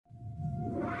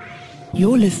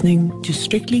You're listening to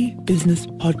Strictly Business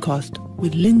Podcast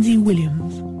with Lindsay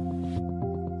Williams.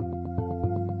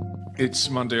 It's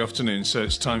Monday afternoon, so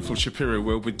it's time for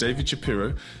Shapiroworld with David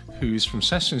Shapiro, who is from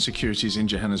Sasfin Securities in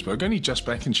Johannesburg. Only just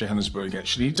back in Johannesburg,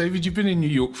 actually. David, you've been in New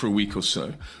York for a week or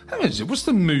so. How is it? What's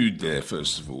the mood there,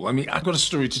 first of all? I mean, I've got a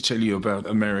story to tell you about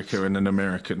America and an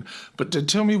American, but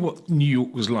tell me what New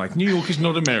York was like. New York is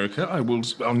not America.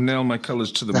 I'll nail my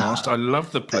colours to the mast. I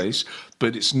love the place,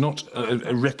 but it's not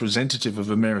a representative of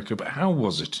America. But how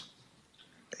was it?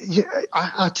 Yeah,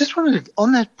 I just wanted to,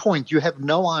 on that point, you have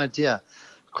no idea.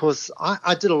 Because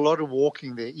I did a lot of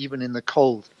walking there, even in the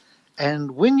cold.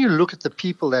 And when you look at the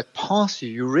people that pass you,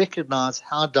 you recognize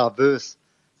how diverse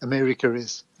America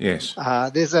is. Yes.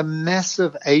 There's a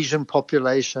massive Asian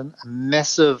population, a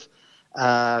massive,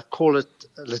 call it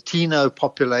Latino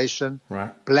population,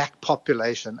 right. Black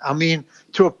population. I mean,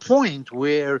 to a point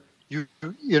where you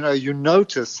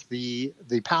notice the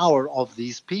power of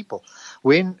these people.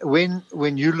 When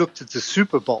you looked at the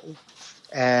Super Bowl,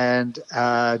 and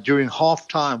during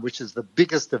halftime, which is the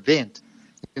biggest event,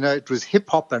 it was hip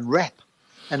hop and rap,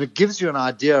 and it gives you an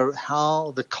idea of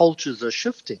how the cultures are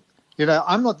shifting.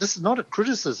 This is not a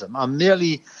criticism. I'm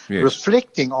merely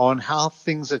reflecting on how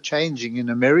things are changing in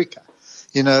America.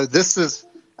 This is,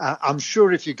 I'm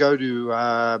sure if you go to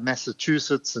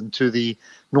Massachusetts and to the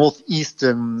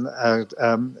northeastern,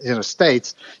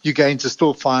 states, you're going to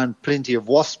still find plenty of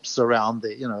wasps around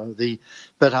there,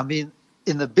 but I mean,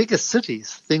 in the bigger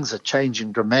cities, things are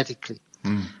changing dramatically,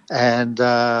 and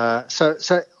so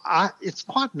it's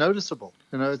quite noticeable.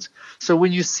 So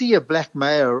when you see a black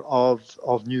mayor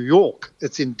of New York,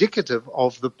 it's indicative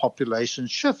of the population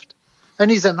shift, and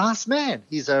he's a nice man.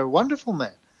 He's a wonderful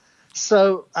man.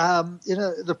 So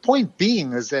the point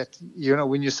being is that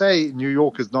when you say New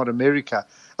York is not America,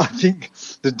 I think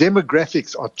the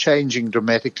demographics are changing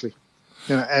dramatically,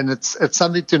 and it's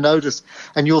something to notice,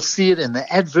 and you'll see it in the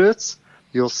adverts.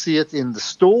 You'll see it in the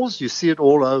stores. You see it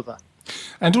all over.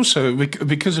 And also,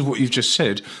 because of what you've just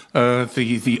said,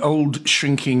 the old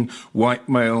shrinking white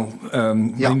male,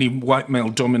 mainly white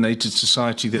male-dominated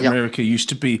society that America used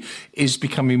to be is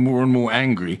becoming more and more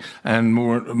angry and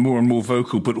more and more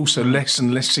vocal, but also less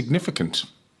and less significant.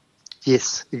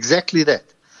 Yes, exactly that.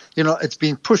 It's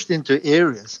been pushed into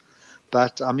areas,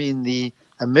 but I mean,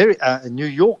 New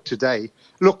York today.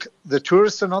 Look, the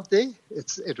tourists are not there.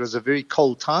 It was a very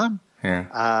cold time.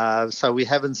 Yeah. So we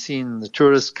haven't seen the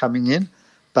tourists coming in.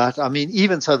 But, I mean,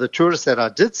 even so, the tourists that I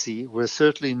did see were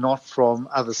certainly not from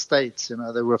other states.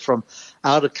 They were from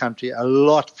out of country, a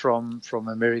lot from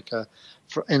America,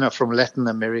 from Latin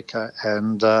America,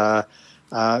 and,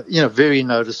 very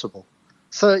noticeable.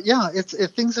 So,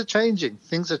 things are changing.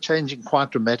 Things are changing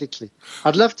quite dramatically.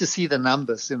 I'd love to see the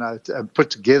numbers, put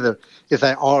together if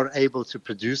they are able to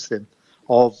produce them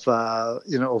of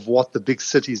what the big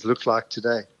cities look like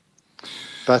today.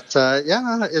 But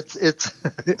it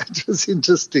was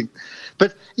interesting.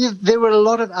 But there were a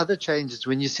lot of other changes.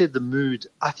 When you said the mood,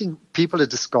 I think people are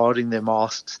discarding their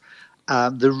masks.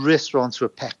 The restaurants were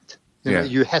packed.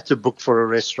 You had to book for a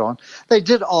restaurant. They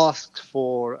did ask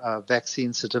for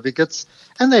vaccine certificates,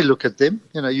 and they look at them.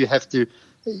 You have to.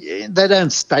 They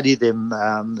don't study them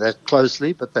that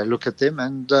closely, but they look at them,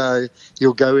 and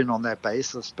you'll go in on that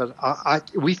basis. But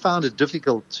we found it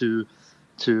difficult to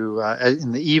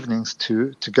in the evenings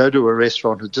to go to a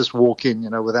restaurant and just walk in,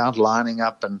 without lining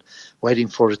up and waiting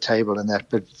for a table and that.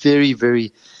 But very,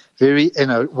 very, very,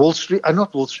 Wall Street,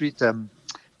 not Wall Street,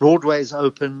 Broadway's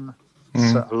open.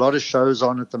 So a lot of shows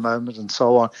on at the moment and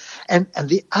so on. And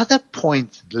the other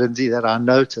point, Lindsay, that I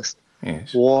noticed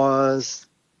was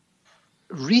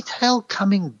retail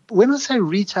coming. When I say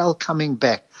retail coming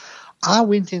back, I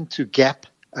went into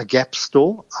a Gap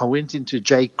store. I went into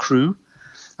J. Crew.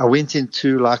 I went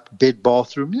into like Bed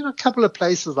Bathroom, a couple of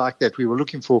places like that. We were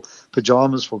looking for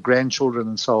pajamas for grandchildren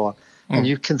and so on. And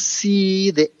you can see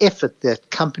the effort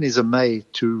that companies have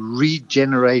made to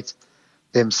regenerate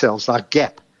themselves, like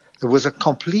Gap. It was a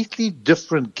completely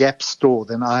different Gap store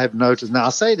than I have noticed. Now,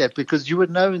 I say that because you would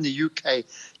know in the UK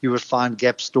you would find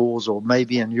Gap stores, or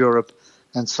maybe in Europe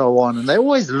and so on. And they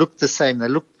always looked the same. They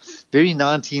looked very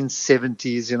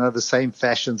 1970s, the same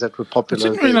fashions that were popular.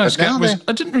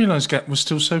 I didn't realise Gap was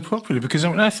still so popular, because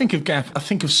when I think of Gap, I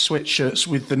think of sweatshirts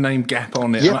with the name Gap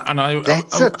on it. Yep, and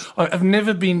I've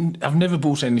never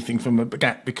bought anything from a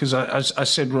Gap, because I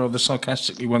said rather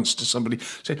sarcastically once to somebody,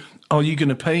 are you going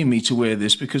to pay me to wear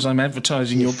this because I'm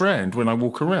advertising your brand when I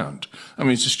walk around? I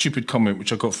mean, it's a stupid comment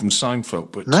which I got from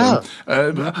Seinfeld, but no.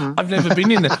 I've never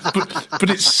been in there. But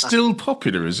it's still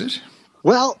popular, is it?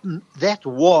 Well, that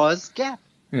was Gap.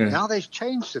 Yeah. Now they've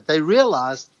changed it. They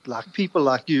realized, like people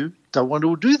like you, don't want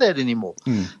to do that anymore.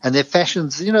 And their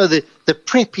fashions, the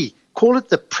preppy, call it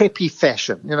the preppy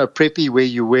fashion, preppy where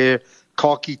you wear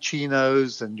khaki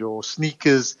chinos and your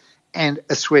sneakers and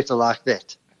a sweater like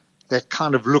that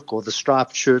kind of look, or the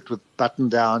striped shirt with button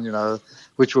down,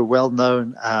 which were well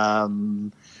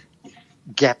known,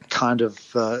 Gap kind of,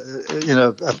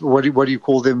 what do you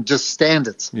call them? Just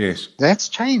standards. Yes. That's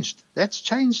changed. That's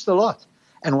changed a lot.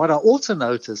 And what I also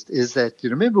noticed is that,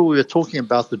 remember we were talking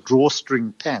about the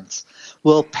drawstring pants.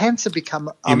 Well, pants have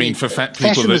become... You mean for fat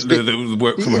people that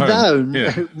work from home?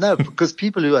 No, because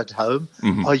people who are at home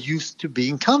are used to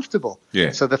being comfortable.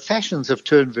 Yeah. So the fashions have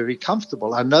turned very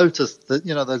comfortable. I noticed that,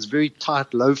 those very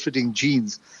tight, low-fitting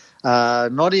jeans,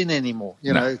 not in anymore.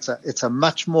 It's a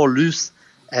much more loose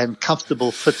and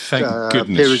comfortable fit pair of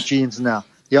jeans now.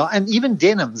 Yeah, and even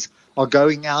denims are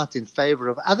going out in favor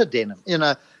of other denim,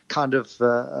 kind of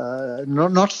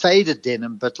not faded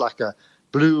denim, but like a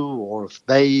blue or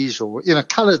beige or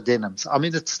colored denims. I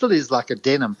mean, it still is like a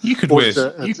denim. You could wear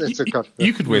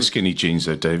you could wear skinny jeans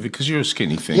though, David, because you're a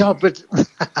skinny thing. Yeah, but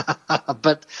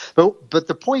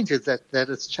the point is that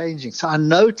it's changing. So I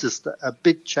noticed a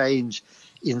big change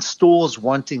in stores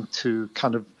wanting to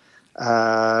kind of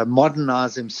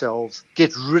modernize themselves,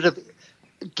 get rid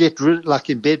like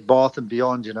in Bed Bath and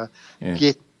Beyond,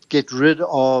 get rid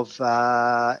of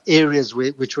areas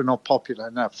which were not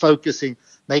popular. Now focusing,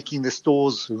 making the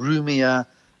stores roomier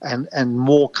and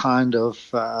more kind of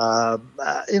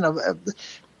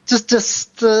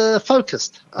just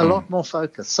focused, a lot more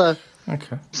focused. So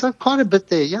quite a bit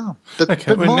there, yeah. But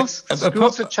masks,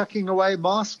 schools are chucking away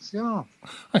masks, yeah.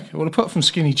 Okay, well, apart from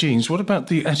skinny jeans, what about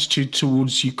the attitude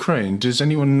towards Ukraine? Does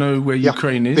anyone know where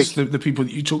Ukraine is, the people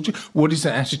that you talk to? What is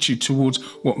their attitude towards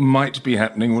what might be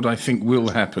happening, what I think will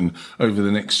happen over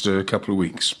the next couple of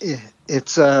weeks? Yeah,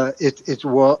 it's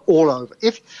all over.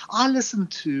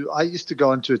 I used to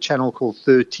go onto a channel called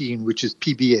 13, which is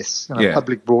PBS,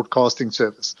 public broadcasting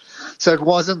service. So it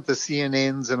wasn't the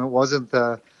CNNs and it wasn't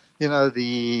the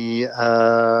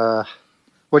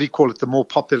what do you call it? The more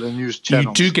popular news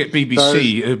channels. You do get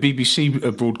BBC.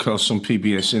 BBC broadcasts on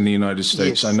PBS in the United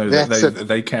States. Yes, I know that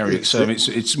they carry it. So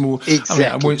it's more. Exactly.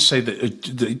 I won't say that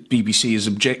the BBC is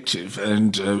objective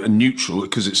and neutral,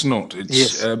 because it's not.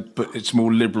 But it's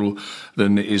more liberal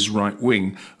than it is right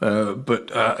wing.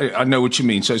 But I know what you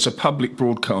mean. So it's a public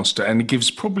broadcaster, and it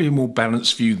gives probably a more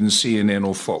balanced view than CNN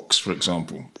or Fox, for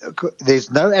example.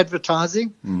 There's no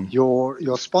advertising.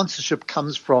 Your sponsorship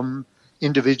comes from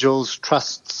individuals,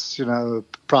 trusts,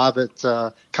 private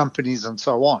companies, and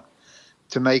so on,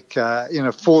 to make,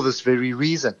 for this very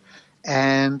reason.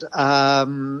 And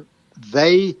a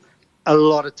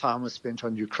lot of time was spent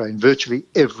on Ukraine, virtually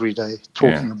every day,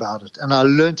 talking about it. And I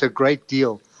learned a great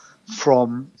deal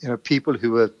from, people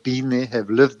who have been there,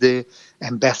 have lived there,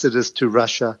 ambassadors to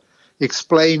Russia,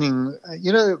 explaining,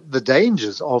 the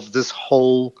dangers of this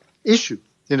whole issue.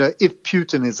 If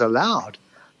Putin is allowed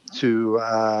to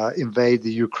invade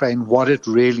the Ukraine, what it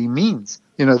really means.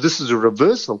 This is a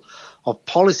reversal of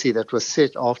policy that was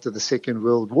set after the Second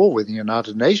World War, when the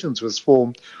United Nations was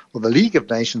formed, or the League of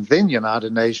Nations, then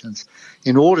United Nations,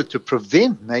 in order to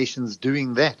prevent nations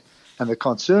doing that. And the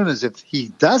concern is, if he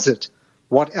does it,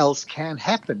 what else can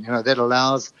happen? That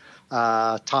allows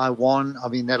Taiwan,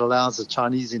 that allows the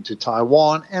Chinese into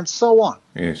Taiwan, and so on.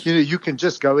 Yes. You can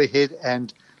just go ahead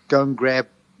and go and grab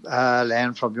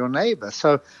land from your neighbor.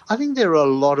 So I think there are a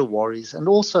lot of worries, and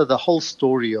also the whole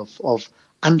story of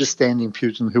understanding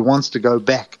Putin, who wants to go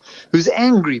back, who's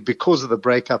angry because of the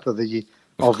breakup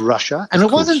of Russia. And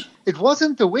it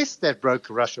wasn't the West that broke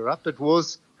Russia up, it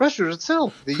was Russia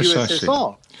itself, the Precisely.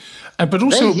 USSR. But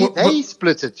also, they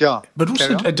split it, yeah. But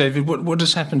also, David, what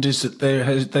has happened is that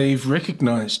they've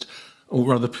recognised, or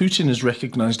rather Putin has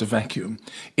recognised, a vacuum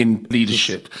in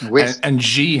leadership, and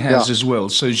Xi has as well.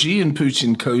 So Xi and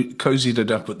Putin cozied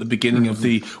it up at the beginning of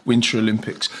the Winter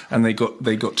Olympics, and they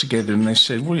got together and they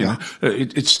said, well,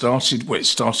 it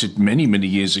started many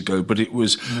years ago, but it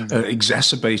was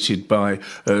exacerbated by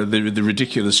the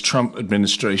ridiculous Trump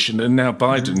administration, and now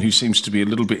Biden, who seems to be a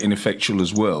little bit ineffectual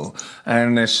as well.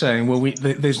 And they're saying, well,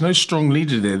 there's no strong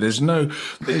leader there. There's no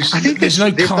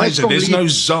Kaiser. There's no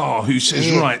Tsar who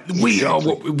says, right, we're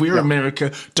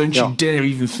America. Don't you dare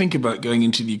even think about going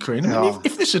into the Ukraine.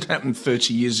 If this had happened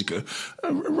 30 years ago,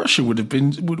 Russia would have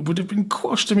been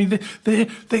quashed.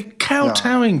 They're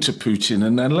kowtowing to Putin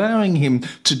and allowing him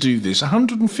to do this.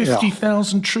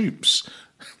 150,000 troops.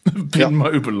 been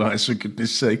mobilised, for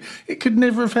goodness sake. It could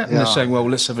never have happened. They're saying, well,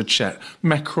 let's have a chat.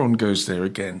 Macron goes there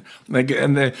again.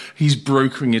 He's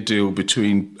brokering a deal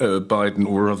between Biden,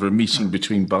 or rather a meeting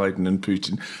between Biden and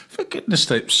Putin. For goodness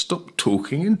sake, stop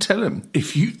talking and tell him,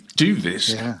 if you do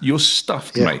this, you're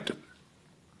stuffed, mate.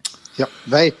 Yep.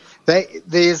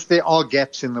 There are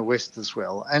gaps in the West as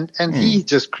well. And he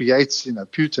just creates,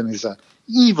 Putin is a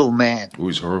evil man. Oh,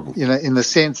 he's horrible. In the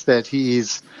sense that he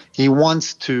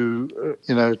wants to,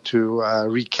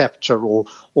 recapture or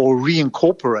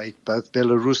reincorporate both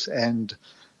Belarus and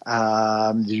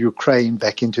the Ukraine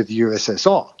back into the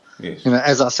USSR. Yes.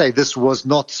 As I say, this was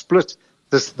not split.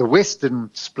 The West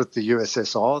didn't split the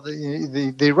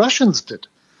USSR. The Russians did.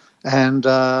 And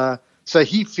so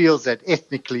he feels that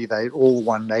ethnically they're all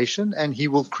one nation, and he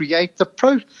will create the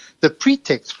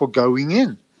pretext for going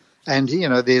in. And,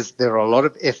 there are a lot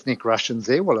of ethnic Russians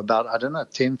there. Well, about,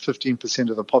 10, 15%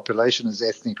 of the population is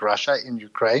ethnic Russia in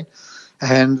Ukraine.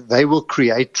 And they will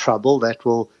create trouble that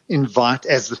will invite,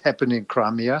 as happened in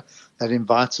Crimea, that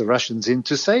invites the Russians in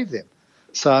to save them.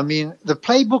 So, the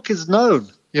playbook is known.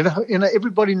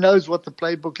 Everybody knows what the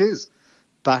playbook is.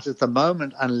 But at the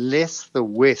moment, unless the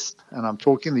West, and I'm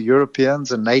talking the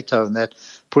Europeans and NATO and that,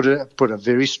 put a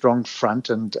very strong front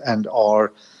and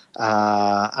are,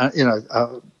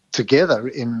 together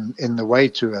in the way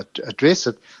to address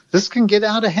it, this can get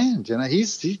out of hand.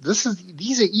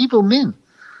 These are evil men.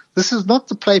 This is not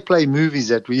the play movies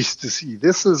that we used to see.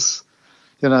 This is,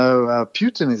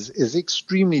 Putin is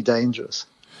extremely dangerous.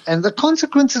 And the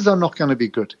consequences are not going to be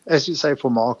good, as you say, for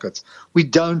markets. We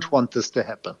don't want this to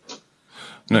happen.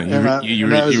 No, you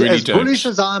really as don't. Bullish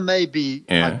as I may be,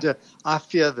 I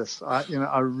fear this.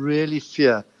 I really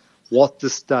fear what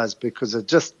this does, because it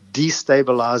just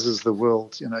destabilizes the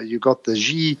world. You've got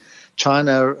the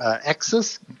China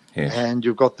axis, and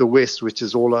you've got the West, which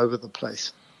is all over the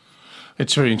place.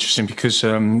 It's very interesting because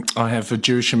I have a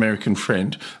Jewish American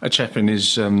friend, a chap in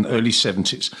his early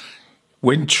 70s.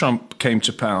 When Trump came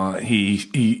to power,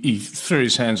 he threw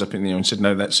his hands up in the air and said,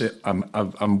 "No, that's it.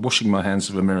 I'm washing my hands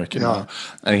of America now."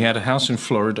 And he had a house in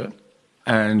Florida,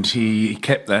 and he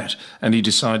kept that, and he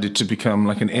decided to become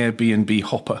like an Airbnb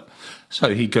hopper.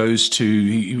 So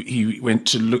he went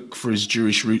to look for his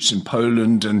Jewish roots in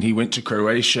Poland, and he went to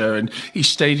Croatia, and he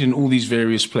stayed in all these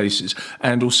various places.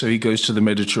 And also he goes to the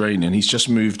Mediterranean. He's just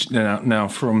moved now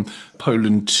from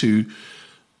Poland to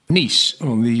Nice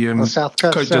on the South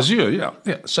Coast, Côte d'Azur.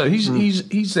 Yeah. So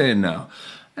he's there now.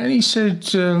 And he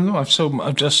said,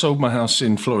 I've just sold my house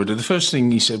in Florida. The first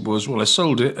thing he said was, well, I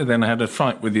sold it, and then I had a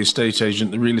fight with the estate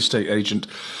agent, the real estate agent,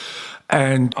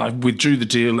 and I withdrew the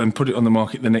deal and put it on the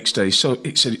market the next day. So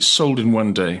it said it's sold in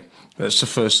one day. That's the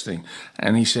first thing.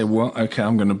 And he said, well, okay,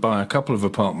 I'm going to buy a couple of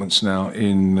apartments now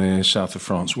in the south of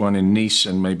France, one in Nice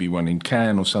and maybe one in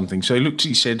Cannes or something. So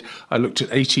he said, I looked at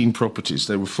 18 properties.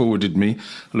 They were forwarded me.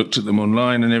 I looked at them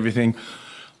online and everything.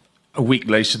 A week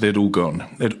later, they'd all gone.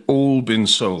 They'd all been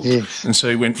sold. Yes. And so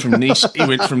he went from Nice. He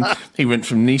went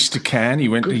from Nice to Cannes. He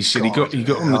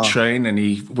got on the train and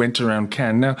he went around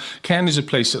Cannes. Now, Cannes is a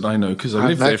place that I know because I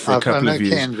lived there for a couple of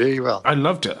years. I know Cannes very well. I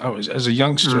loved it. As a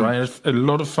youngster, I had a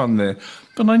lot of fun there.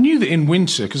 But I knew that in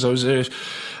winter, because I was there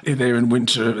in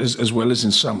winter as well as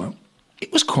in summer,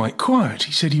 it was quite quiet.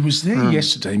 He said he was there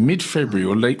yesterday, mid-February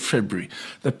or late February.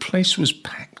 The place was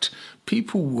packed.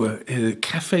 People were,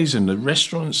 cafes and the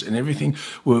restaurants and everything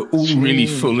were all really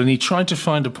full. And he tried to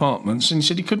find apartments and he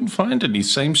said he couldn't find any.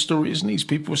 Same story as these.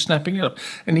 People were snapping it up.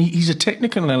 And he's a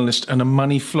technical analyst and a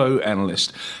money flow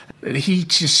analyst. He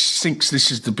just thinks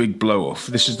this is the big blow-off.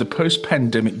 This is the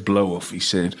post-pandemic blow-off, he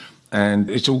said. And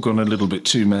it's all gone a little bit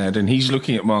too mad. And he's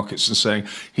looking at markets and saying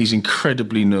he's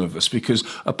incredibly nervous because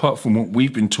apart from what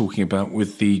we've been talking about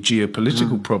with the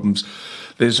geopolitical problems,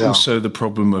 there's also the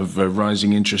problem of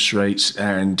rising interest rates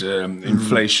and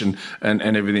inflation and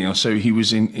everything else. So he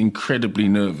was incredibly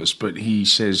nervous. But he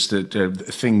says that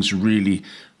things really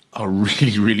are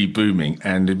really booming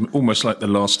and almost like the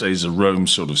last days of Rome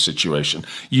sort of situation.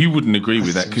 You wouldn't agree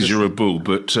with that because you're a bull,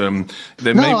 but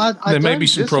there may be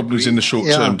some problems in the short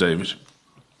term, David.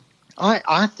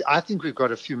 I think we've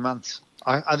got a few months.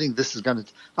 I think this is going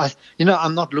to.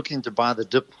 I'm not looking to buy the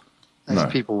dip,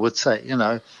 as people would say.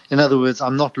 In other words,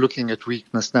 I'm not looking at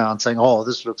weakness now and saying, "Oh,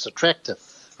 this looks attractive,"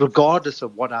 regardless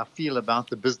of what I feel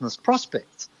about the business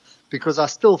prospects, because I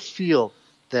still feel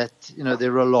that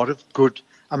there are a lot of good.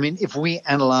 I mean, if we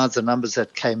analyze the numbers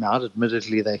that came out,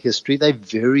 admittedly, their history, they're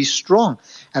very strong.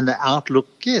 And the outlook,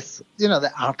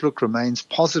 the outlook remains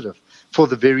positive for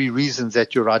the very reasons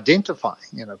that you're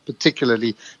identifying,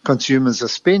 particularly consumers are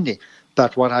spending.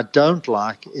 But what I don't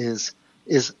like is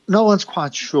no one's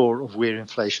quite sure of where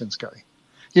inflation's going.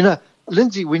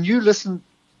 Lindsay, when you listen,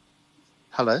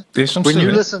 hello? Yes, I'm when still you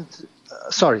here. listen,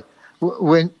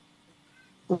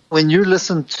 when you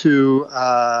listen to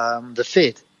the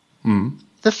Fed,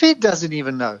 the Fed doesn't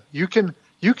even know. You can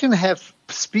have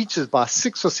speeches by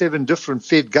 6 or 7 different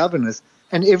Fed governors,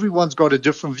 and everyone's got a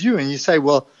different view. And you say,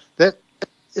 well,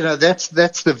 that's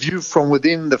the view from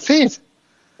within the Fed.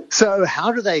 So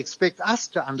how do they expect us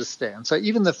to understand? So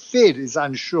even the Fed is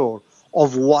unsure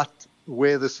of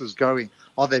where this is going.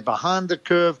 Are they behind the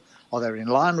curve? Are they in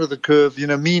line with the curve?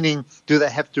 Meaning, do they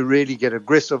have to really get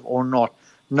aggressive or not?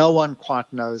 No one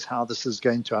quite knows how this is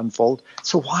going to unfold.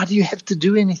 So why do you have to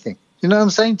do anything? You know what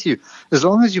I'm saying to you? As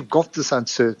long as you've got this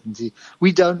uncertainty,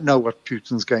 we don't know what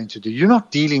Putin's going to do. You're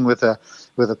not dealing with a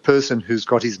person who's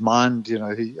got his mind,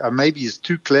 maybe he's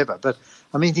too clever, but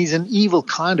I mean, he's an evil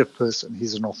kind of person.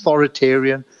 He's an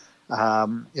authoritarian.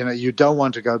 You don't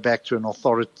want to go back to an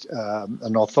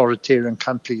authoritarian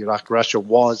country like Russia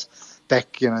was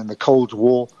back, in the Cold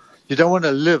War. You don't want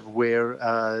to live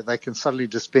where they can suddenly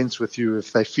dispense with you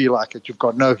if they feel like it. You've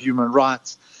got no human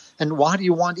rights. And why do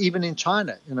you want, even in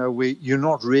China, where you're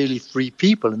not really free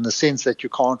people in the sense that you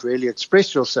can't really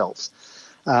express yourselves.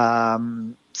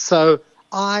 And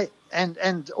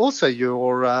also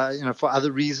you're, for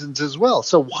other reasons as well.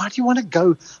 So why do you want to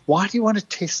go? Why do you want to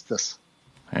test this?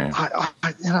 Yeah.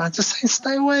 I just say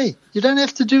stay away. You don't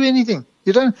have to do anything.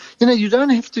 You don't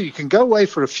have to. You can go away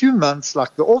for a few months,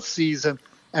 like the off season,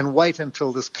 and wait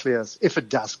until this clears, if it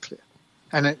does clear.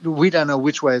 And we don't know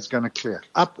which way it's going to clear,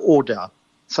 up or down.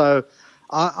 So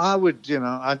I would,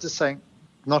 I'm just saying,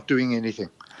 not doing anything.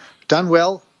 Done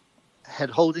well, had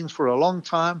holdings for a long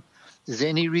time. Is there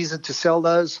any reason to sell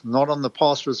those? Not on the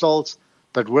past results,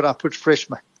 but would I put fresh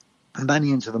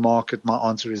money into the market? My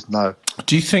answer is no.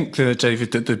 Do you think,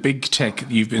 David, that the big tech that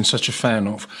you've been such a fan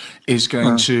of is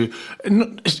going to?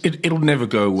 It'll never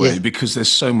go away because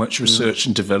there's so much research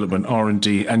and development,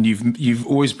 R&D, and you've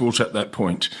always brought up that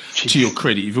point. To your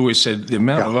credit, you've always said the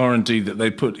amount of R&D that they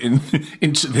put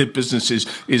into their businesses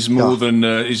is more than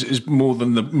is more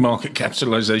than the market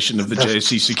capitalization of the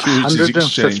JSE Securities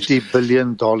Exchange. $150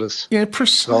 billion. Yeah,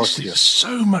 precisely.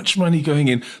 So much money going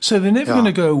in. So they're never going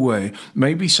to go away.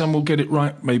 Maybe some will get it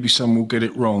right. Maybe some will get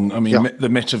it wrong. I mean, the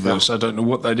metaverse, I don't know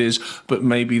what that is, but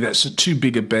maybe that's too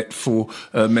big a bet for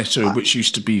Meta, which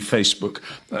used to be Facebook.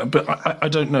 But I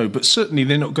don't know. But certainly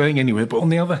they're not going anywhere. But on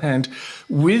the other hand,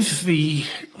 with do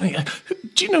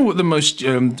you know what the most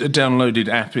downloaded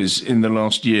app is in the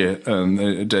last year,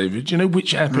 David? Do you know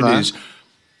which app it is?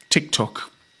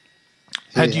 TikTok.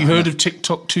 Had you heard of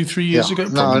TikTok 2-3 years ago?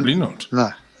 Probably not.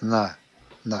 No.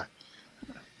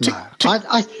 You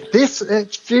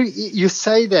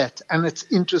say that, and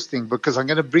it's interesting because I'm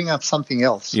going to bring up something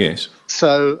else. Yes.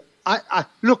 So,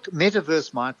 look,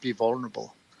 metaverse might be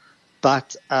vulnerable,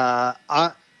 but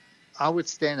I would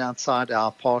stand outside our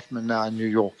apartment now in New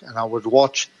York, and I would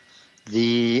watch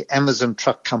the Amazon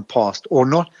truck come past, or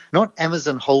not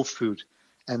Amazon Whole Food.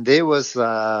 And there was,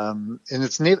 and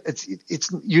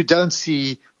you don't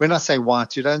see, when I say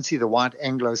white, you don't see the white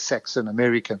Anglo-Saxon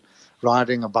American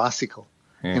riding a bicycle.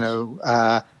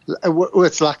 Yes.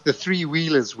 It's like the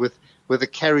 3-wheelers with a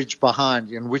carriage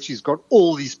behind, in which he's got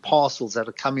all these parcels that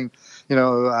are coming,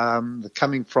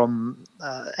 coming from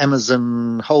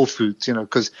Amazon Whole Foods,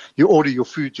 because you order your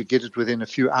food, you get it within a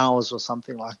few hours or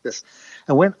something like this.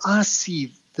 And when I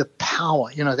see the power,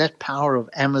 that power of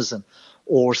Amazon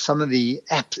or some of the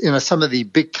apps, some of the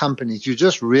big companies, you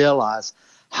just realize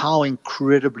how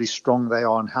incredibly strong they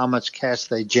are and how much cash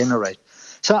they generate.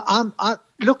 So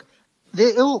look,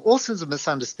 there also is a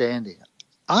misunderstanding.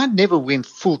 I never went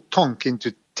full tonk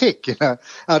into tech,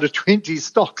 out of 20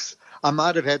 stocks. I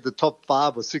might have had the top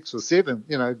 5 or 6 or 7,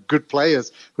 good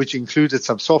players, which included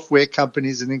some software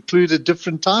companies and included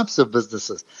different types of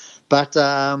businesses. But,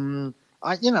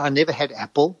 I never had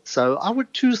Apple, so I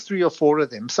would choose 3 or 4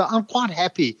 of them. So I'm quite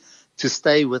happy to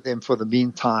stay with them for the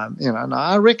meantime, and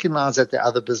I recognize that there are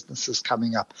other businesses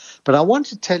coming up. But I want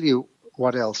to tell you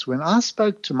what else. When I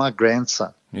spoke to my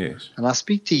grandson, yes, and I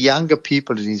speak to younger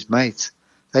people and his mates,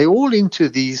 they all into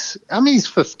these. He's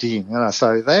 15,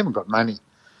 so they haven't got money,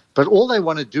 but all they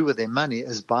want to do with their money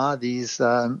is buy these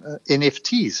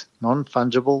NFTs,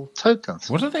 non-fungible tokens.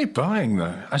 What are they buying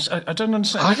though? I don't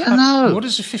understand. I don't know. What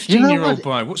does a 15-year-old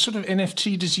buy? What sort of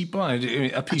NFT does he buy?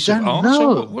 A piece of art?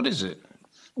 Or what is it?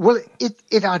 Well,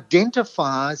 it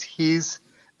identifies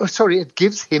it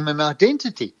gives him an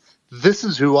identity. This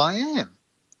is who I am.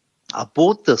 I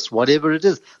bought this, whatever it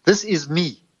is. This is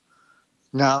me.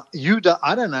 Now,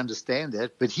 I don't understand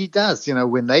that, but he does.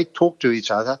 When they talk to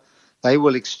each other, they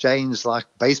will exchange like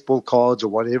baseball cards or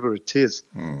whatever it is.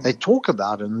 They talk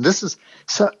about it. And this is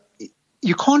so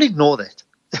you can't ignore that.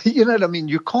 You know what I mean?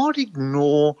 You can't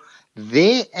ignore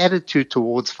their attitude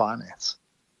towards finance.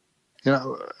 You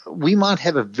know, we might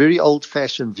have a very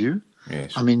old-fashioned view.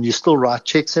 Yes. I mean, you still write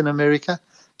checks in America,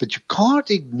 but you can't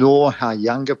ignore how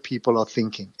younger people are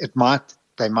thinking. They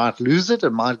might lose it, it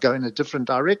might go in a different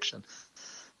direction.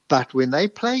 But when they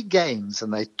play games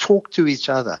and they talk to each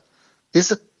other,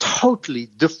 there's a totally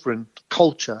different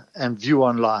culture and view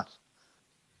on life.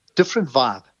 Different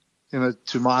vibe, you know,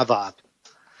 to my vibe.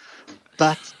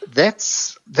 But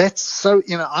that's so,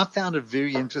 you know, I found it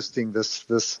very interesting,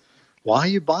 this, why are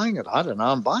you buying it? I don't know,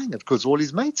 I'm buying it because all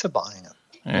his mates are buying it.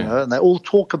 Yeah. You know, and they all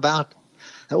talk about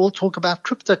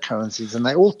cryptocurrencies, and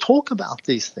they all talk about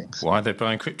these things. Why are they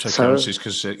buying cryptocurrencies?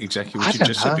 Because exactly what you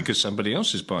just said, because somebody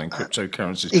else is buying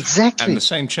cryptocurrencies. Exactly. And the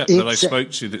same chap that I spoke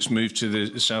to that's moved to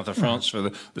the south of France for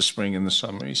the spring and the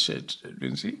summer, he said,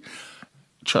 Lindsay,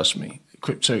 trust me,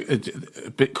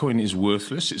 Bitcoin is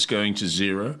worthless. It's going to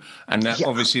zero. And that,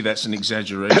 obviously that's an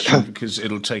exaggeration because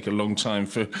it'll take a long time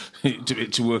for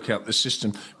it to work out the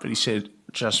system. But he said,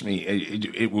 trust me,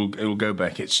 it will go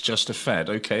back. It's just a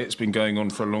fad. Okay, it's been going on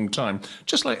for a long time.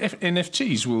 Just like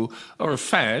NFTs are a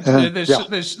fad.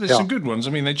 There's some good ones.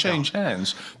 I mean, they change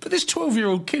hands. But there's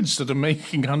 12-year-old kids that are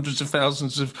making hundreds of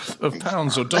thousands of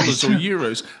pounds or dollars or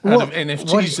euros out of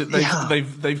NFTs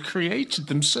that they've created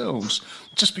themselves.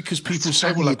 Just because people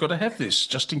say, well, I've got to have this,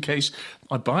 just in case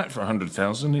I buy it for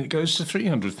 100,000 and it goes to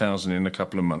 300,000 in a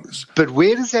couple of months. But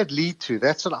where does that lead to?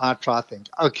 That's what I try to think.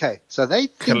 Okay, so they're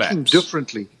thinking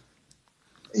differently.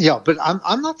 Yeah, but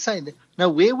I'm not saying that. Now,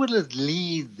 where will it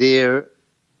lead their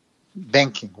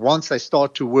banking once they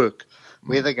start to work?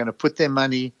 Where they're going to put their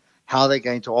money, how they're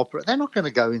going to operate. They're not going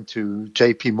to go into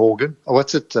JP Morgan or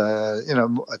what's it,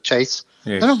 Chase.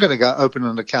 Yes. They're not going to go open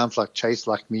an account like Chase,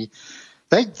 like me.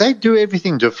 They do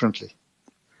everything differently.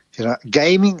 You know,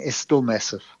 gaming is still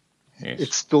massive. Yes.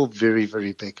 It's still very,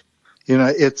 very big. You know,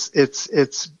 it's.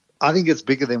 I think it's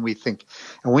bigger than we think.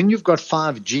 And when you've got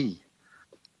 5G,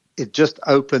 it just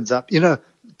opens up. You know,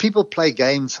 people play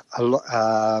games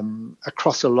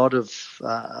across a lot of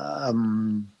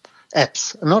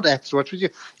apps. Not apps. What would you?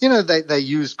 You know, they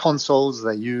use consoles,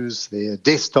 they use their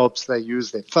desktops, they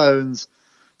use their phones.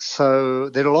 So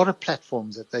there are a lot of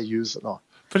platforms that they use it on.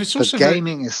 But it's also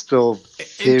gaming is still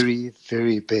very,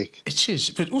 very big. It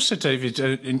is. But also, David,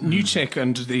 new tech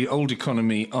and the old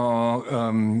economy are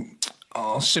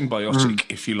symbiotic,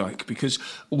 if you like, because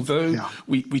although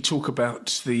we talk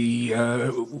about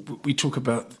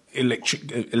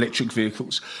electric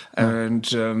vehicles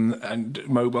and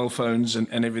mobile phones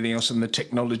and everything else, and the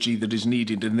technology that is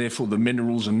needed, and therefore the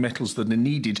minerals and metals that are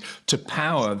needed to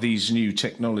power these new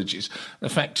technologies. The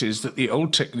fact is that the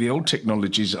old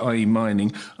technologies, i.e.,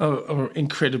 mining, are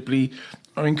incredibly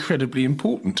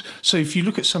important. So if you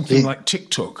look at something like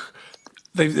TikTok,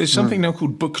 there's something now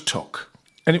called BookTok.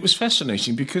 And it was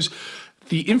fascinating because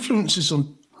the influencers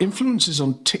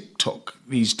on TikTok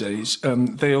these days,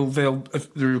 they'll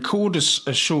record a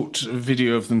short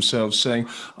video of themselves saying,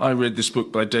 I read this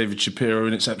book by David Shapiro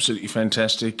and it's absolutely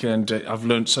fantastic and I've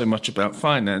learned so much about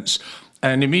finance.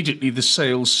 And immediately the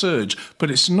sales surge. But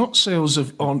it's not sales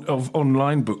of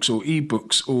online books or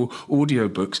e-books or audio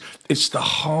books. It's the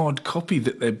hard copy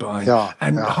that they're buying.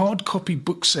 Hard copy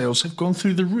book sales have gone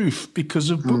through the roof because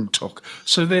of BookTok.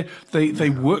 So they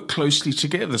work closely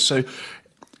together. So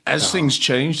as things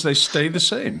change, they stay the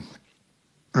same.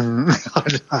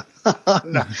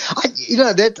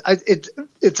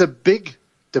 It's a big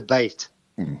debate.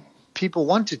 People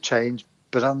want to change,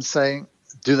 but I'm saying,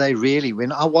 do they really?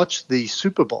 When I watched the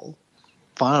Super Bowl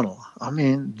final, I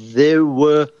mean, there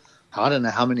were, I don't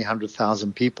know how many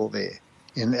 100,000 people there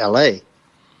in LA,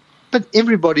 but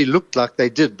everybody looked like they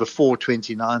did before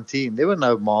 2019. There were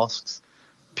no masks.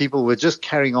 People were just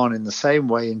carrying on in the same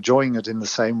way, enjoying it in the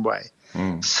same way.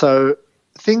 So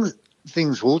things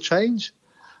will change.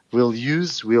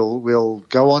 We'll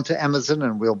go onto Amazon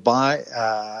and we'll buy,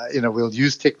 we'll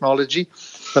use technology,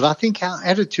 but I think our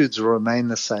attitudes will remain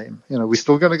the same. You know, we're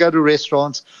still going to go to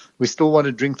restaurants. We still want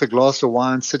to drink the glass of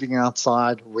wine sitting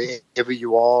outside wherever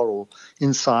you are or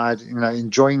inside, you know,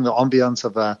 enjoying the ambience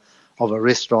of a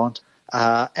restaurant.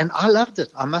 And I loved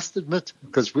it, I must admit,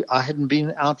 because I hadn't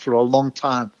been out for a long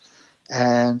time.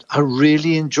 And I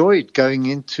really enjoyed going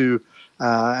into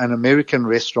an American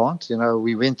restaurant. You know,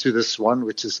 we went to this one,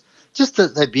 which is just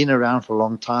that they've been around for a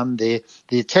long time. The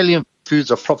Italian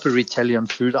foods are proper Italian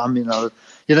food. I mean,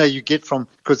 you get from,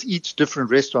 because each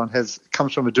different restaurant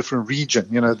comes from a different region,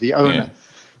 you know, the owner.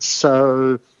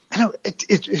 So, you know,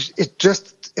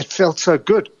 it felt so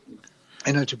good.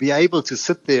 to be able to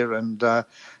sit there and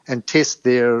test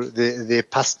their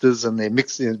pastas and their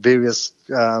various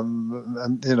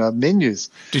menus.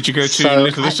 Did you go to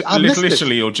Little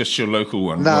Italy or just your local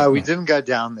one? No, we didn't go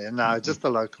down there. No, just the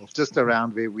local, just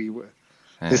around where we were.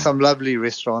 Yeah. There's some lovely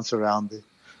restaurants around there.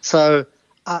 So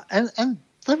and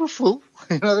they were full.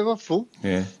 They were full.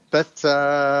 Yeah. But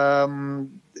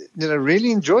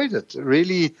really enjoyed it.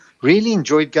 Really, really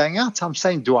enjoyed going out. I'm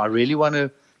saying, am I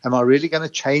really going to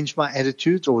change my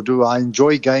attitude, or do I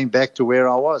enjoy going back to where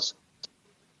I was?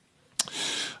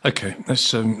 Okay,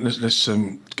 let's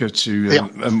go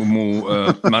to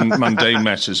more mundane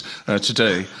matters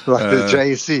today. Like the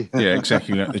JSE. Yeah,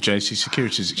 exactly, like the JSE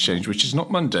Securities Exchange, which is not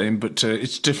mundane, but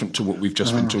it's different to what we've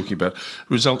just been talking about.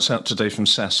 Results out today from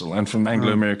Sasfin and from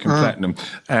Anglo American Platinum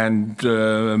and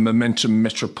Momentum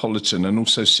Metropolitan and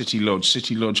also City Lodge.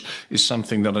 City Lodge is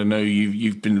something that I know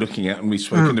you've been looking at, and we've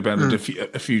spoken about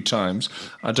it a few times.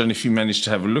 I don't know if you managed to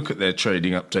have a look at their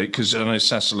trading update, because I know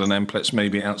Sasfin and Amplat's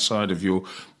maybe outside of your...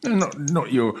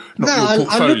 Not your portfolio.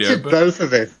 I looked at both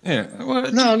of them. Yeah. Well,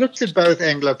 I looked at both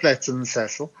Anglo-Plat and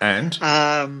Sasfin.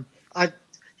 And?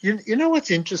 You know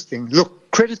what's interesting? Look,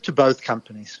 credit to both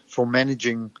companies for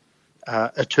managing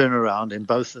a turnaround in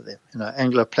both of them,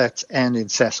 Anglo-Plat and in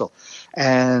Sasfin.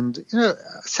 And,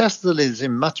 Sasfin is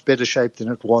in much better shape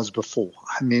than it was before.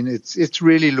 I mean, it's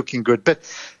really looking good. But,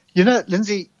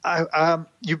 Lindsay,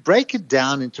 you break it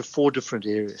down into 4 different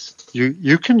areas.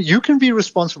 You can be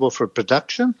responsible for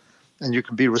production, and you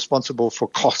can be responsible for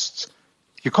costs.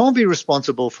 You can't be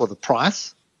responsible for the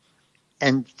price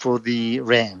and for the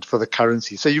rand, for the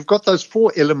currency. So you've got those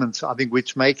 4 elements, I think,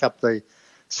 which make up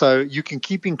so you can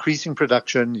keep increasing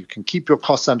production, you can keep your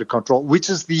costs under control, which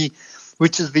is the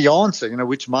answer,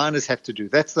 which miners have to do.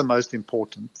 That's the most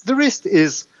important. The rest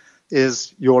is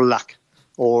your luck.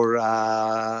 Or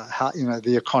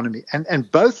the economy,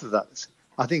 and both of those,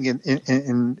 I think in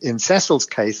Sasol's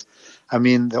case, I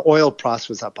mean, the oil price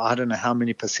was up, I don't know how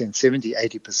many percent, 70,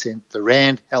 80%. The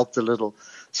rand helped a little,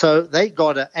 so they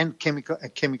got and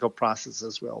chemical prices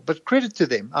as well. But credit to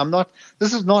them. I'm not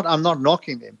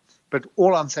knocking them, but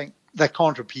all I'm saying, they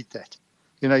can't repeat that.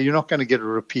 You're not going to get a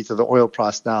repeat of the oil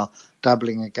price now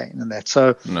doubling again and that.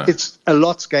 So It's a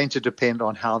lot's going to depend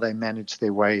on how they manage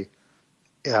their way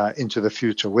into the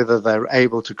future, whether they're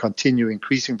able to continue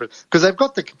increasing, because they've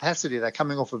got the capacity. They're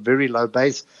coming off a very low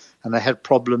base, and they had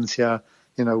problems here,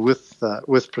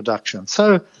 with production.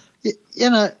 So,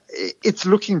 it's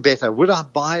looking better. Would I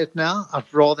buy it now? I'd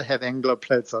rather have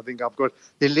Anglo-Plats. I think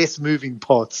they're less moving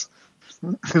parts.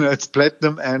 It's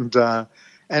platinum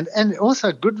and also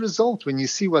a good result when you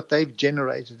see what they've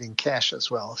generated in cash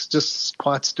as well. It's just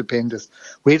quite stupendous.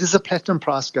 Where does the platinum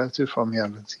price go to from here,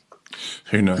 Lindsay?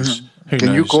 Who knows?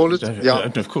 Can you call it? Yeah,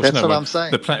 of course. That's what I'm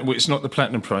saying. It's not the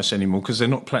platinum price anymore, because they're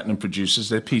not platinum producers.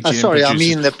 They're PGM producers. I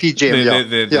mean the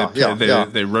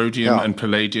PGM. They're rhodium and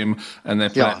palladium, and they're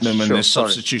platinum, and there's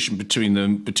substitution between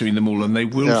them all, and they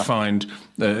will find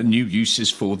new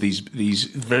uses for these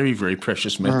very, very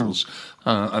precious metals.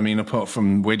 I mean, apart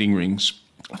from wedding rings,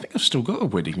 I think I've still got a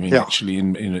wedding ring actually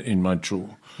in my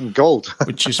drawer. Gold,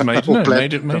 which is made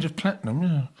of platinum.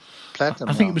 Yeah. Platinum,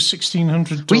 I think it was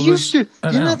 $1,600. We used to,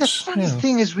 the funny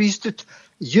thing is,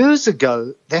 years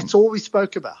ago, that's all we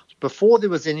spoke about. Before there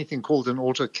was anything called an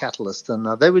auto catalyst, and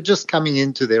they were just coming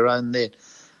into their own then.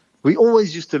 We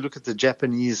always used to look at the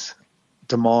Japanese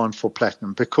demand for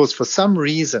platinum, because for some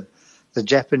reason, the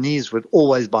Japanese would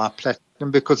always buy platinum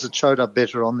because it showed up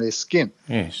better on their skin.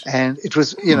 Yes. And it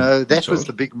was, that was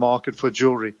the big market for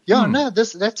jewelry. Yeah,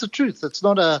 that's the truth. It's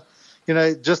not a...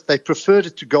 just they preferred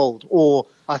it to gold, or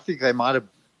I think they might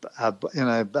have,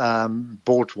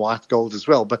 bought white gold as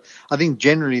well. But I think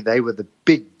generally they were the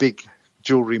big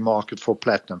jewelry market for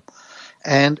platinum,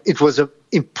 and it was an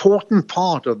important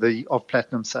part of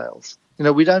platinum sales.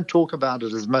 We don't talk about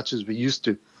it as much as we used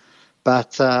to,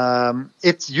 but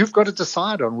you've got to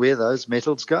decide on where those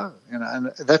metals go,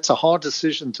 and that's a hard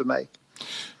decision to make.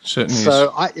 Certainly.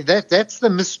 So that's the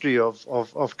mystery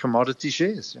of commodity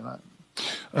shares.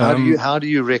 How do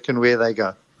you reckon where they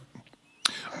go?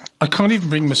 I can't even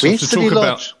bring myself to talk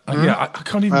about. I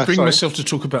can't even bring myself to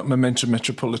talk about Momentum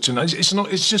Metropolitan. It's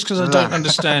not. It's just because I don't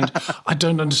understand. I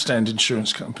don't understand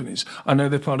insurance companies. I know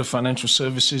they're part of financial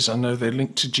services. I know they're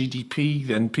linked to GDP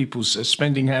and people's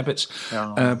spending habits.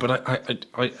 But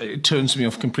it turns me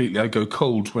off completely. I go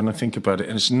cold when I think about it,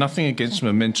 and it's nothing against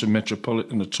Momentum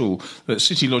Metropolitan at all. But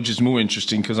City Lodge is more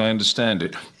interesting because I understand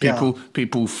it.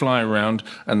 People fly around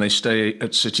and they stay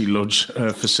at City Lodge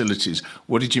facilities.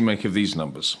 What did you make of these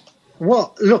numbers?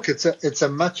 Well, look, it's a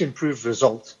much improved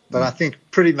result, but I think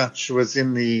pretty much was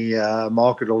in the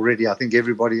market already. I think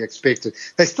everybody expected.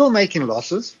 They're still making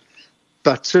losses,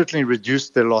 but certainly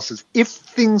reduced their losses. If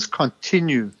things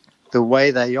continue the way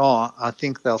they are, I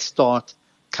think they'll start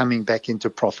coming back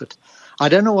into profit. I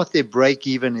don't know what their break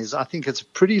even is. I think it's a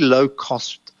pretty low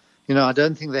cost. I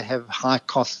don't think they have high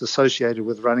costs associated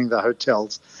with running the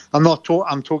hotels. I'm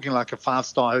talking like a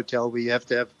 5-star hotel where you have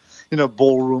to have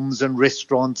ballrooms and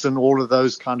restaurants and all of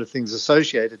those kind of things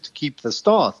associated to keep the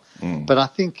staff. But I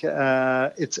think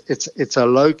it's a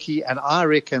low key, and I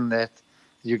reckon that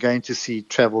you're going to see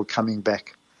travel coming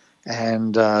back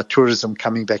and tourism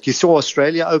coming back. You saw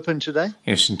Australia open today?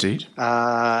 Yes, indeed.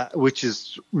 Which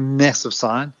is massive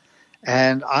sign.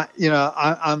 And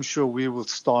I'm sure we will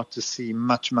start to see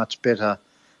much better,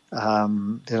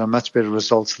 much better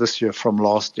results this year from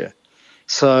last year.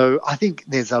 So I think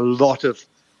there's a lot of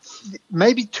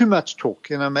maybe too much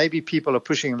talk. Maybe people are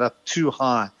pushing it up too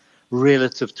high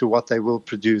relative to what they will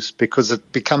produce because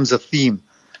it becomes a theme.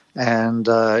 And,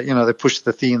 they push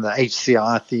the theme, the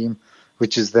HCI theme,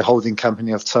 which is the holding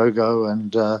company of Togo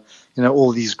and,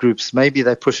 all these groups. Maybe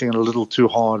they're pushing it a little too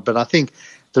hard, but I think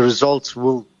the results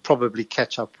will probably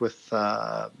catch up with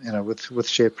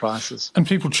share prices. And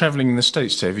people travelling in the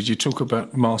States, David, you talk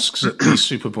about masks at the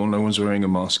Super Bowl. No one's wearing a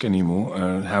mask anymore.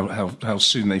 How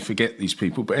soon they forget these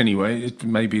people. But anyway,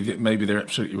 maybe they're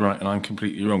absolutely right and I'm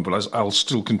completely wrong. But I'll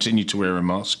still continue to wear a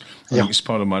mask. I think it's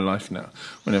part of my life now.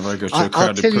 Whenever I go to a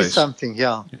crowded place. I'll tell you something.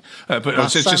 Yeah. But I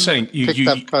was just saying, you picked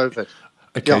up COVID.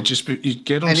 Okay, you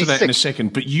get onto that in a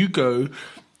second. But you go.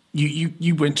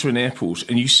 You went to an airport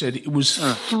and you said it was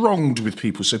thronged with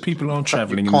people. So people are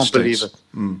travelling in the States. Can't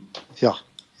believe it. Yeah,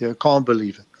 you can't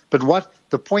believe it. But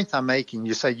the point I'm making,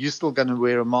 you say you're still going to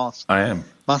wear a mask. I am.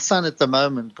 My son at the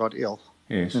moment got ill.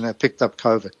 Yes. Picked up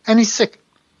COVID. And he's sick.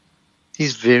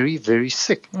 He's very, very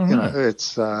sick.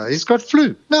 He's got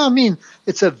flu. No, I mean,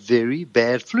 it's a very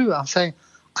bad flu. I'm saying,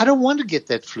 I don't want to get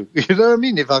that flu. You know what I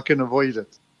mean? If I can avoid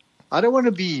it. I don't want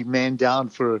to be man down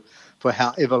for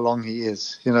however long he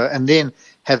is, and then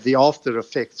have the after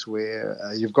effects where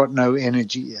you've got no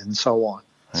energy and so on.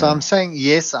 So I'm saying,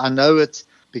 yes, I know it's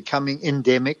becoming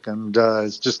endemic and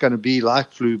it's just going to be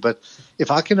like flu, but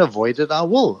if I can avoid it, I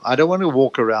will. I don't want to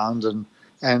walk around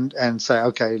and say,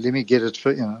 okay, let me get it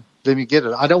let me get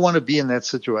it. I don't want to be in that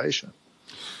situation.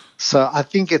 So I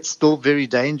think it's still very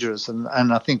dangerous. And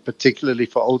I think particularly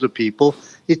for older people,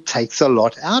 it takes a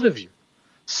lot out of you.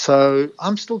 So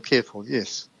I'm still careful,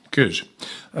 yes. Good.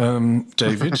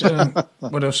 David,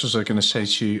 what else was I going to say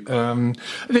to you?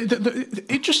 The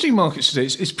interesting markets today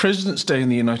is President's Day in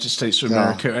the United States of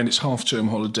America, and it's half-term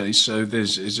holiday, so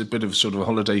there's a bit of sort of a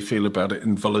holiday feel about it,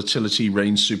 and volatility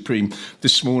reigns supreme.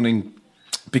 This morning,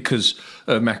 because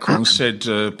Macron said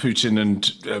Putin and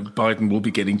Biden will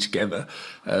be getting together,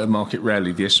 market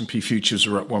rally. The S&P futures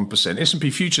are up 1%. S&P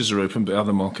futures are open, but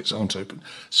other markets aren't open.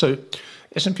 So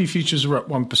S&P futures are up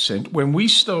 1%. When we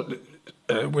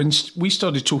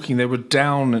started talking, they were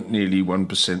down at nearly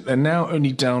 1%. They're now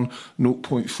only down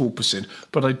 0.4%.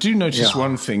 But I do notice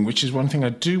one thing, which is one thing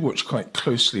I do watch quite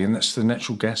closely, and that's the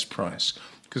natural gas price,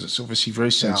 because it's obviously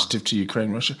very sensitive to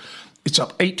Ukraine, Russia. It's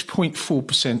up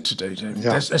 8.4% today, David.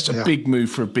 That's a big move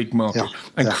for a big market.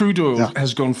 And crude oil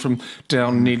has gone from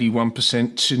down nearly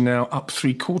 1% to now up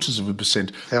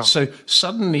 0.75%. So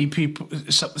suddenly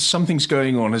something's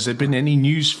going on. Has there been any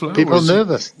news flow? People are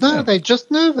nervous. No, they're just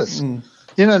nervous.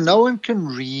 No one can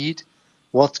read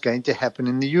what's going to happen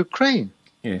in the Ukraine.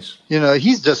 Yes.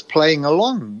 He's just playing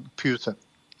along, Putin.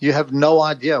 You have no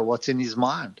idea what's in his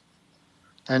mind.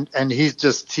 And he's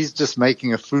just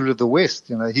making a fool of the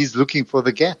West. He's looking for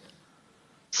the gap.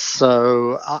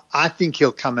 So I think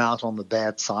he'll come out on the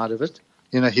bad side of it.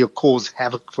 He'll cause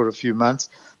havoc for a few months.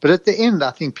 But at the end,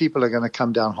 I think people are going to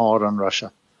come down hard on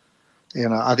Russia.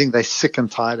 I think they're sick and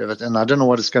tired of it. And I don't know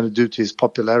what it's going to do to his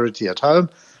popularity at home.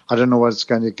 I don't know what it's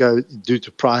going to do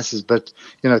to prices, but,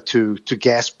 to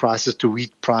gas prices, to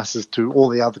wheat prices, to all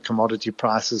the other commodity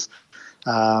prices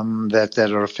that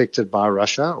are affected by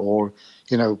Russia, or,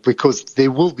 because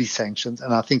there will be sanctions,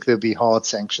 and I think there'll be hard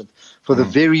sanctions for the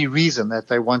very reason that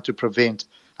they want to prevent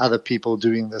other people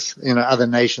doing this, other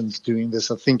nations doing this,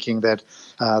 or thinking that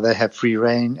they have free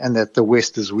reign and that the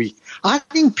West is weak. I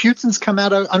think Putin's come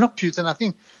out, not Putin, I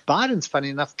think Biden's, funny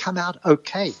enough, come out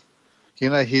okay.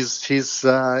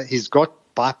 He's got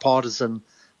bipartisan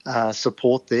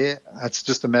support there. It's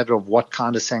just a matter of what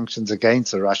kind of sanctions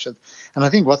against the Russians. And I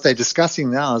think what they're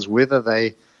discussing now is whether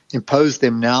they impose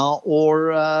them now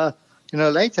or,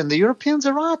 later. And the Europeans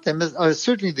are right.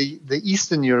 Certainly the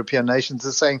Eastern European nations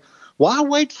are saying, Why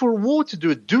wait for a war to do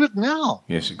it? Do it now.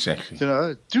 Yes, exactly.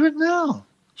 Do it now.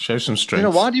 Show some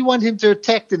strength. Why do you want him to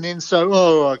attack and then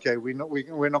okay, we're not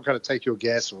going to take your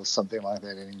gas or something like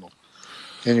that anymore?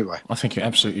 Anyway, I think you're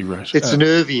absolutely right. It's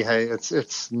nervy, hey.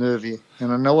 It's nervy.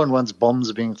 No one wants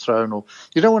bombs being thrown, or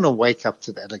you don't want to wake up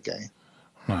to that again.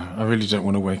 No, I really don't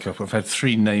want to wake up. I've had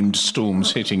 3 named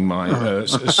storms hitting my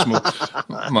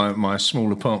my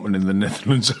small apartment in the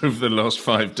Netherlands over the last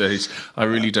 5 days. I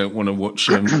really don't want to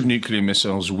watch nuclear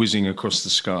missiles whizzing across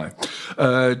the sky.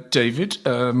 David,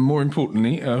 more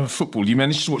importantly, football. You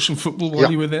managed to watch some football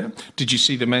while you were there? Did you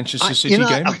see the Manchester City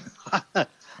game?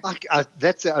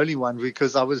 That's the only one,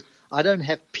 because I don't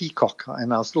have Peacock,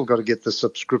 and I've still got to get the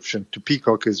subscription to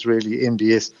Peacock. Is really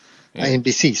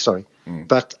NBC, sorry,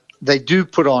 but they do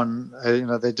put on,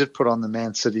 they did put on the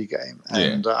Man City game,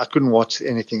 and I couldn't watch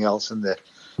anything else in there.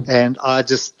 And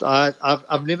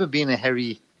I've never been a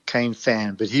Harry Kane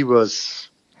fan, but he was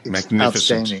magnificent.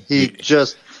 Outstanding.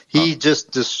 He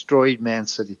just destroyed Man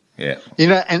City. Yeah,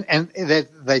 and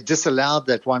they disallowed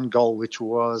that one goal, which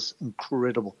was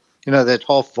incredible. That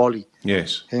half volley.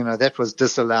 Yes. That was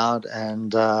disallowed.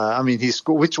 And, he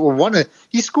scored,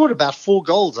 he scored about 4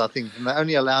 goals, I think, and they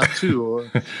only allowed 2.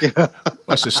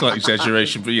 That's a slight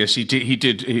exaggeration, but yes, he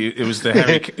did. It was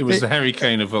the Harry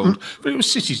Kane of old. But it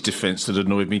was City's defence that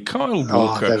annoyed me. Kyle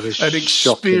Walker, an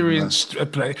experienced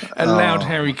player, allowed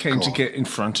Harry Kane to get in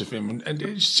front of him. And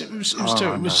it was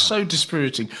terrible. It was so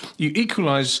dispiriting. You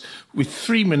equalise with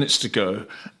 3 minutes to go,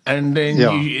 and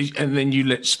then you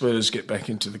let Spurs get back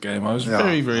into the game. I was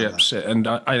very, very upset. And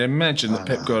I imagine that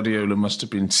Pep Guardiola must have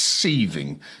been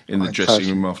seething in the dressing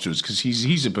room afterwards, because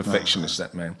he's a perfectionist,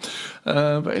 that man.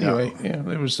 But anyway,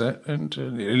 there was that. And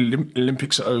the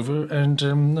Olympics are over, and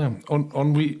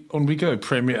on we go.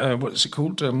 Premier, what's it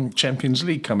called? Champions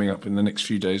League coming up in the next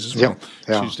few days as well.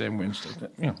 Tuesday and Wednesday.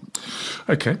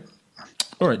 Okay.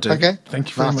 All right, David. Okay. Thank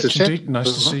you very much indeed.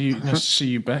 Nice to see you. Nice to see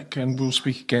you back, and we'll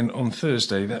speak again on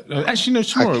Thursday.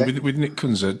 Tomorrow with Nick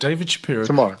Kunze. David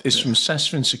Shapiro is from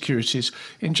Sasfin Securities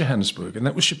in Johannesburg, and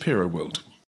that was Shapiroworld.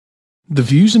 The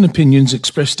views and opinions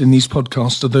expressed in these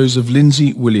podcasts are those of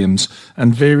Lindsay Williams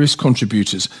and various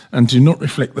contributors, and do not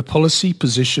reflect the policy,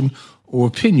 position, or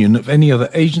opinion of any other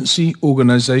agency,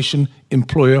 organisation,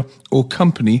 employer, or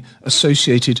company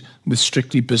associated with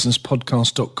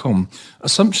strictlybusinesspodcast.com.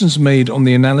 Assumptions made on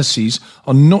the analyses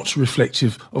are not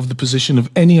reflective of the position of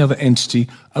any other entity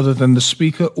other than the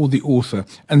speaker or the author.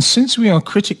 And since we are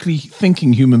critically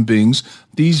thinking human beings,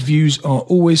 these views are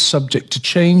always subject to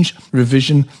change,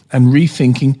 revision, and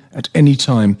rethinking at any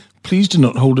time. Please do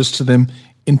not hold us to them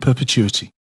in perpetuity.